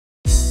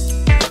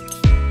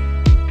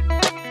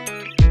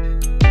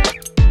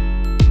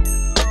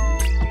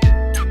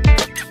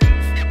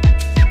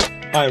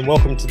Hi and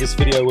welcome to this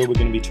video where we're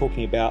going to be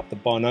talking about the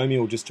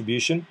binomial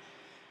distribution.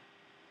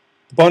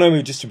 The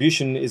binomial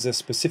distribution is a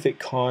specific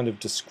kind of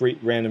discrete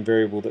random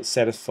variable that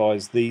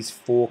satisfies these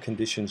four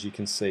conditions you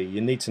can see. You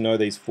need to know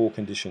these four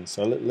conditions,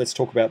 so let's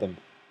talk about them.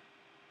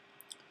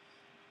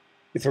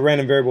 If a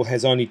random variable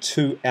has only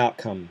two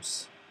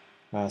outcomes,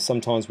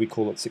 sometimes we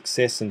call it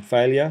success and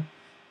failure.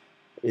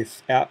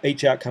 If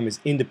each outcome is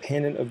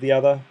independent of the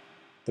other,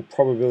 the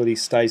probability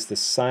stays the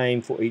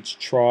same for each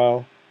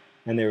trial,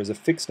 and there is a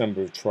fixed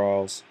number of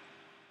trials,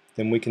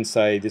 then we can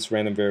say this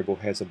random variable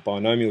has a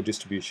binomial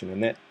distribution,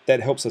 and that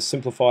helps us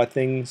simplify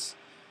things,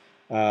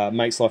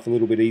 makes life a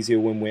little bit easier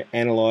when we're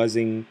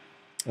analyzing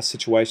a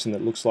situation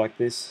that looks like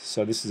this.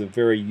 So this is a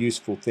very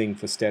useful thing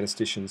for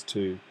statisticians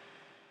to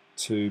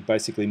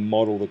basically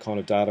model the kind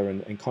of data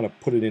and kind of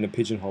put it in a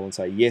pigeonhole and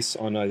say, yes,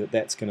 I know that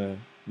that's going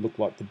to look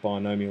like the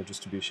binomial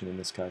distribution in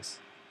this case.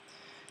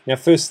 Now,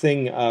 first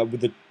thing,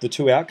 with the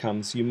two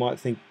outcomes, you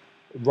might think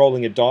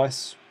rolling a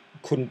dice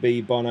couldn't be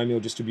binomial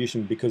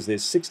distribution because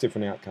there's 6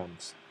 different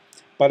outcomes.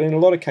 But in a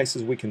lot of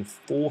cases we can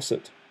force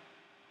it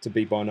to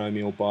be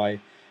binomial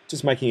by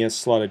just making a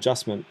slight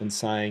adjustment and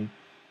saying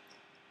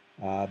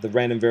the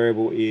random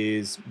variable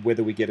is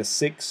whether we get a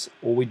 6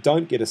 or we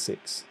don't get a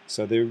 6.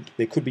 So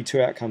there could be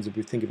 2 outcomes if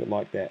we think of it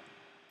like that.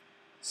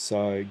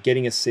 So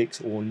getting a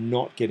 6 or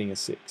not getting a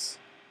 6.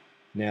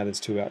 Now there's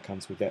 2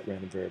 outcomes with that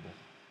random variable.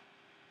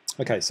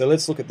 Okay, so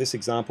let's look at this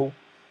example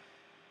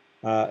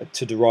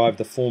to derive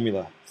the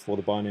formula for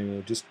the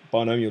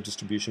binomial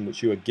distribution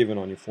which you are given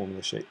on your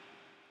formula sheet.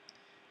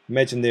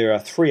 Imagine there are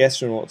 3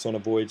 astronauts on a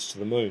voyage to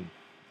the moon.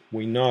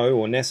 We know,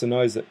 or NASA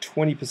knows, that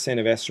 20%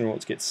 of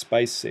astronauts get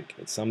space sick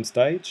at some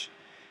stage,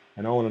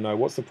 and I want to know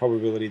what's the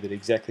probability that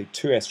exactly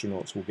 2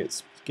 astronauts will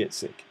get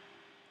sick.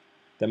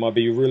 That might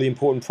be a really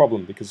important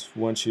problem because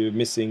once you're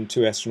missing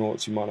 2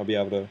 astronauts you might not be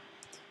able to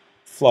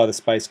fly the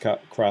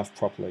spacecraft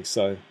properly.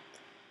 So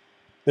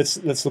let's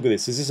look at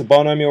this. Is this a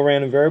binomial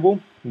random variable?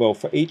 Well,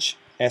 for each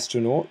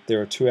astronaut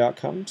there are 2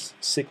 outcomes,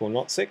 sick or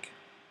not sick.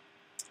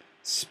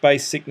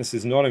 Space sickness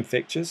is not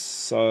infectious,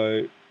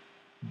 so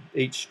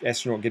each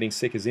astronaut getting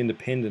sick is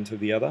independent of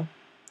the other.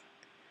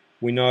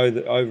 We know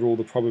that overall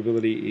the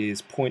probability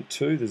is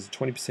 0.2, there's a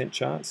 20%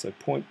 chance, so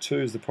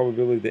 0.2 is the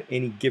probability that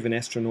any given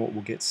astronaut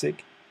will get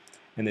sick,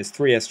 and there's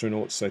 3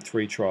 astronauts, so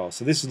 3 trials.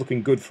 So this is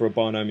looking good for a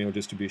binomial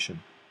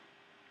distribution.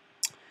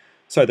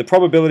 So the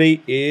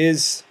probability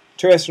is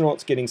 2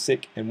 astronauts getting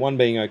sick and 1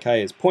 being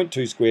okay is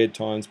 0.2 squared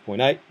times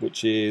 0.8,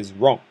 which is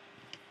wrong.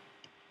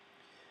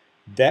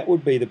 That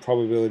would be the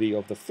probability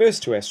of the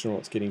first 2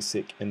 astronauts getting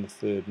sick and the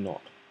third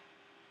not.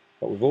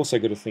 But we've also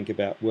got to think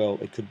about, well,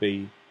 it could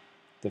be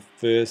the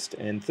first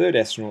and third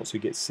astronauts who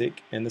get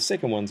sick and the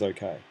second one's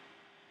okay.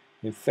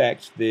 In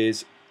fact,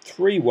 there's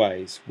 3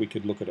 ways we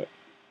could look at it.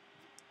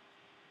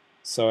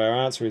 So our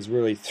answer is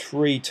really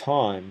 3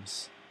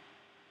 times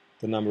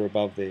the number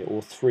above there,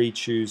 or 3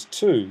 choose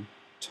 2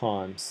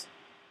 times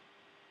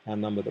our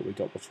number that we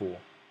got before.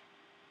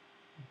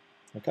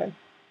 Okay?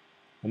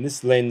 And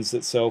this lends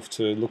itself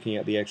to looking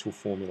at the actual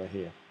formula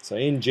here. So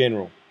in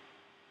general,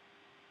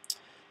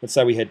 let's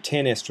say we had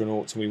 10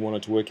 astronauts and we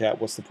wanted to work out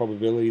what's the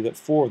probability that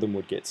 4 of them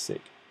would get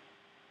sick.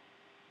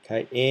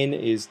 Okay, N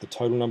is the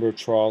total number of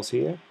trials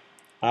here.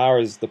 R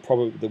is the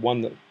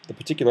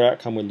particular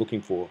outcome we're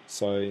looking for.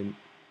 So in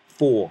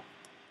 4,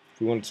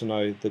 if we wanted to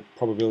know the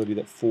probability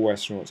that 4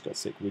 astronauts got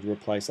sick, we'd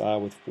replace R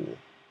with 4.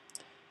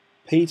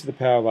 P to the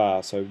power of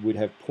R, so we'd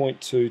have 0.2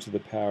 to the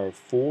power of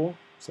 4,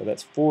 so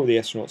that's 4 of the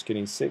astronauts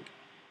getting sick.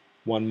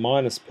 1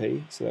 minus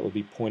P, so that would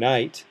be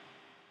 0.8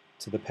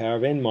 to the power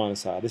of N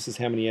minus R. This is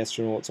how many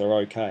astronauts are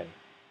okay.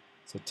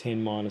 So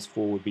 10 minus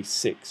 4 would be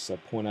 6, so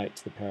 0.8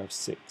 to the power of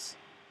 6.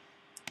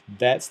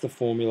 That's the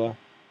formula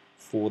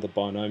for the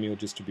binomial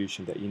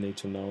distribution that you need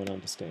to know and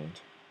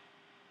understand.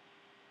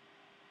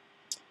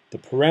 The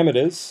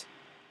parameters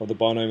of the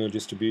binomial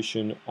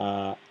distribution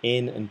are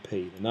N and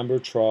P, the number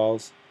of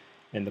trials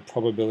and the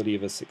probability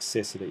of a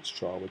success at each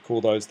trial. We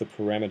call those the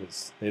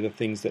parameters. They're the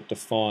things that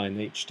define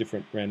each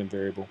different random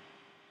variable.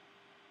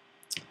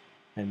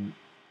 And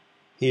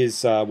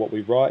here's what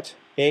we write.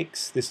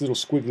 X, this little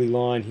squiggly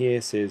line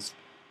here, says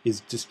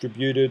is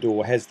distributed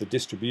or has the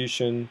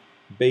distribution.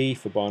 B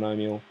for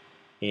binomial,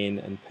 N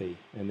and P.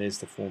 And there's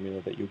the formula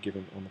that you're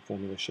given on the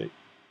formula sheet.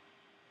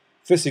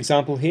 First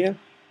example here,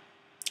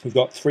 we've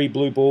got 3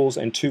 blue balls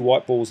and 2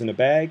 white balls in a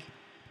bag.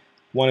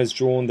 One is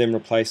drawn, then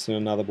replaced, and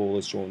another ball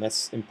is drawn.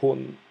 That's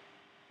important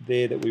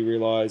there that we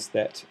realise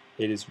that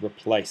it is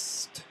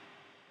replaced.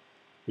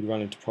 We'd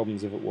run into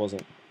problems if it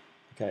wasn't.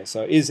 Okay,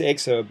 so is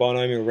X a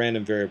binomial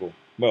random variable?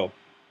 Well,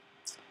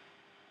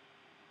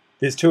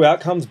 there's 2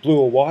 outcomes, blue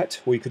or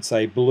white, or you could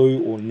say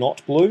blue or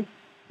not blue,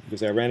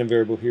 because our random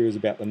variable here is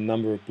about the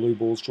number of blue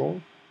balls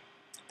drawn.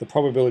 The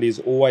probability is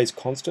always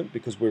constant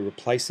because we're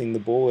replacing the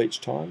ball each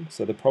time,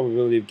 so the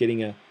probability of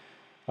getting a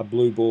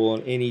blue ball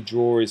on any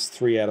draw is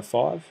 3 out of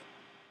 5.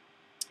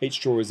 Each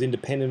draw is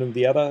independent of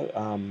the other.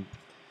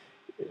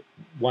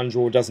 One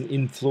draw doesn't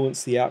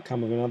influence the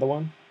outcome of another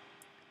one.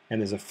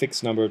 And there's a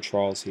fixed number of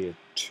trials here,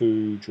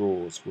 2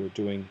 draws. We're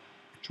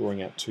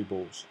drawing out 2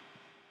 balls.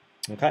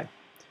 Okay,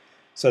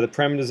 so the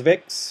parameters of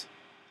x,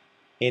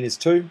 n is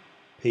 2,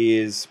 p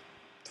is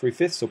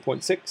 3/5 or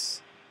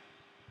 0.6.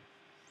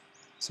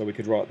 So we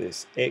could write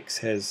this. X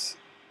has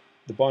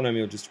the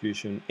binomial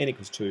distribution n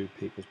equals 2,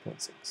 p equals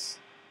 0.6.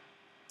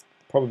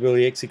 The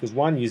probability x equals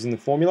 1 using the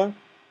formula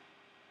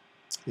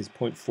is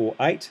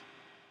 0.48.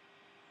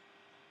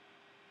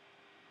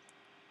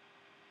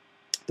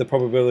 The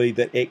probability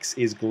that x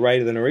is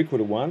greater than or equal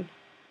to 1,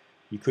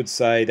 you could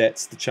say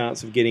that's the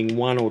chance of getting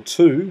 1 or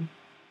 2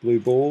 blue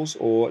balls,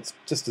 or it's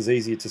just as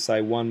easy to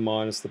say 1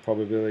 minus the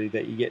probability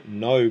that you get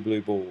no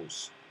blue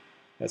balls.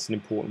 That's an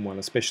important one,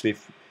 especially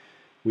if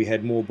we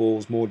had more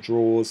balls, more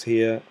draws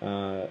here,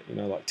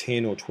 like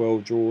 10 or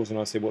 12 draws, and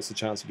I said what's the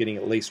chance of getting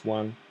at least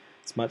 1?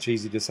 It's much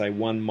easier to say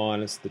 1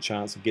 minus the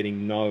chance of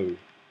getting no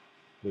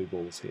blue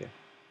balls here.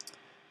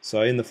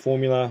 So in the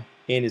formula,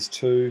 n is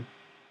 2,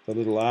 the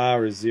little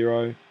r is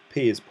 0,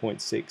 p is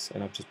 0.6,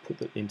 and I've just put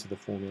that into the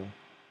formula.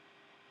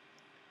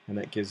 And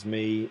that gives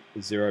me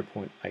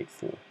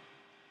 0.84.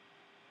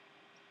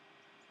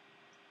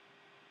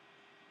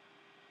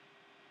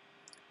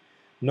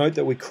 Note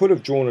that we could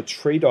have drawn a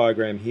tree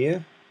diagram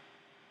here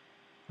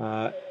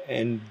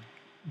and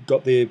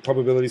got the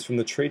probabilities from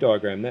the tree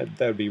diagram. That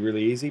would be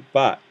really easy,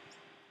 but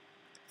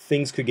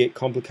things could get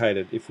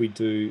complicated if we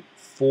do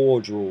 4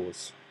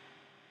 draws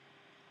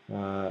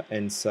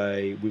and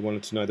say we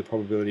wanted to know the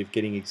probability of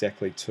getting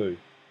exactly 2.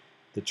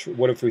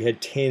 What if we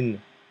had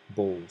 10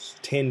 balls,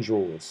 10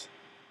 draws?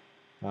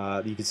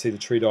 You can see the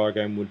tree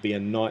diagram would be a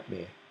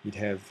nightmare. You'd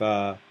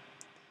have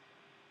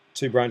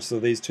 2 branches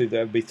of these two, that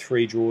would be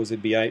 3 draws,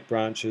 there'd be 8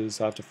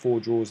 branches. After 4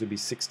 draws, there'd be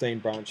 16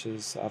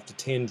 branches. After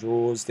 10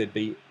 draws, there'd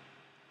be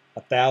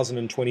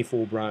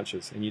 1,024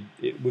 branches, and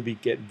it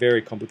would get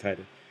very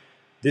complicated.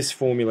 This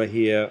formula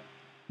here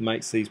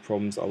makes these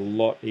problems a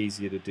lot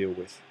easier to deal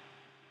with,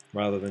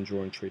 rather than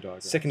drawing tree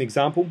diagrams. Second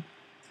example,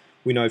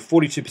 we know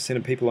 42%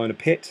 of people own a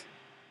pet.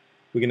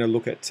 We're going to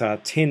look at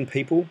 10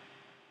 people,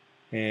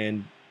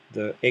 and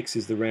the x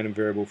is the random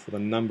variable for the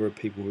number of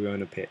people who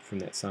own a pet from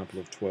that sample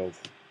of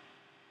 12.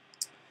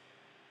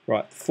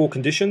 Right, 4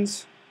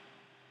 conditions.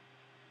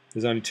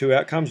 There's only 2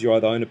 outcomes. You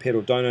either own a pet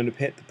or don't own a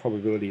pet. The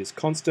probability is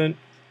constant.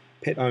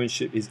 Pet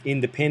ownership is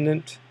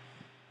independent.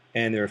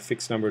 And there are a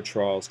fixed number of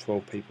trials,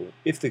 12 people.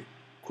 If the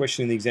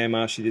question in the exam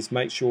asks you this,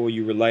 make sure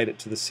you relate it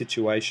to the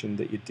situation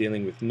that you're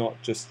dealing with,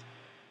 not just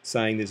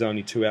saying there's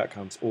only 2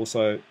 outcomes.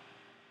 Also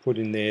put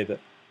in there that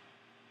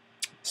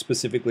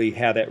specifically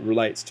how that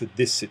relates to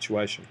this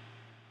situation.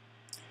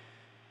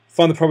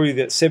 Find the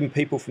probability that 7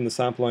 people from the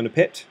sample own a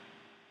pet.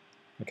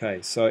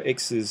 Okay, so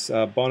x is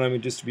binomial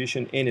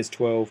distribution, n is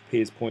 12, p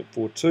is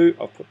 0.42.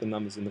 I'll put the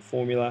numbers in the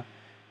formula.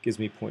 Gives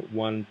me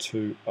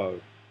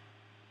 0.120.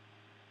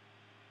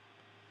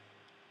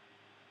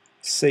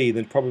 C,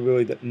 the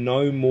probability that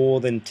no more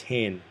than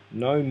 10.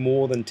 No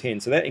more than 10.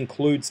 So that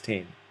includes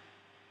 10.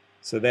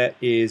 So that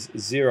is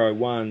 0,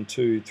 1,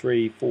 2,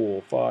 3,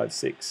 4, 5,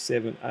 6,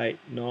 7, 8,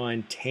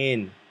 9,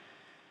 10.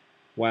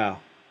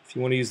 Wow. If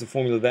you want to use the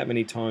formula that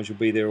many times, you'll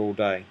be there all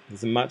day.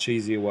 There's a much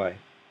easier way.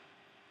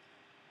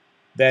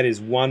 That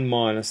is 1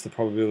 minus the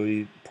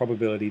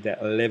probability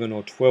that 11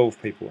 or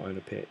 12 people own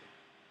a pet.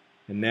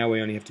 And now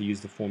we only have to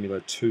use the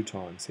formula 2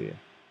 times here.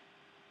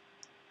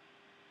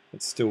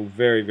 It's still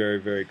very, very,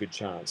 very good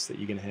chance that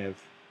you're going to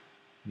have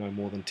no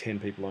more than 10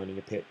 people owning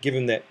a pet,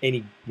 given that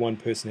any one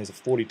person has a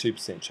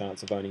 42%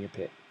 chance of owning a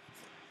pet.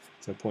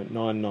 So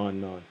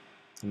 0.999.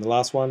 And the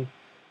last one,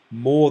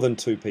 more than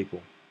 2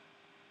 people.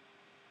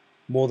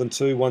 More than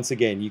 2, once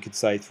again, you could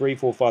say 3,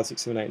 4, 5,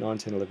 6, 7, 8, 9,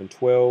 10, 11,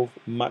 12.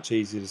 Much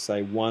easier to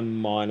say 1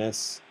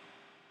 minus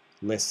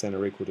less than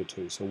or equal to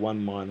 2. So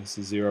 1 minus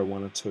is 0,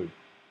 1, or 2.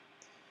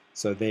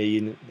 So there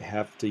you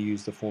have to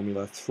use the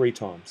formula 3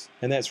 times.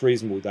 And that's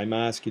reasonable. They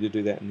may ask you to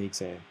do that in the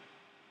exam.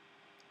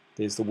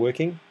 There's the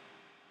working.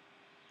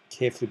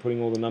 Carefully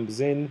putting all the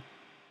numbers in.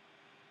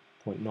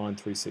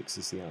 0.936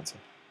 is the answer.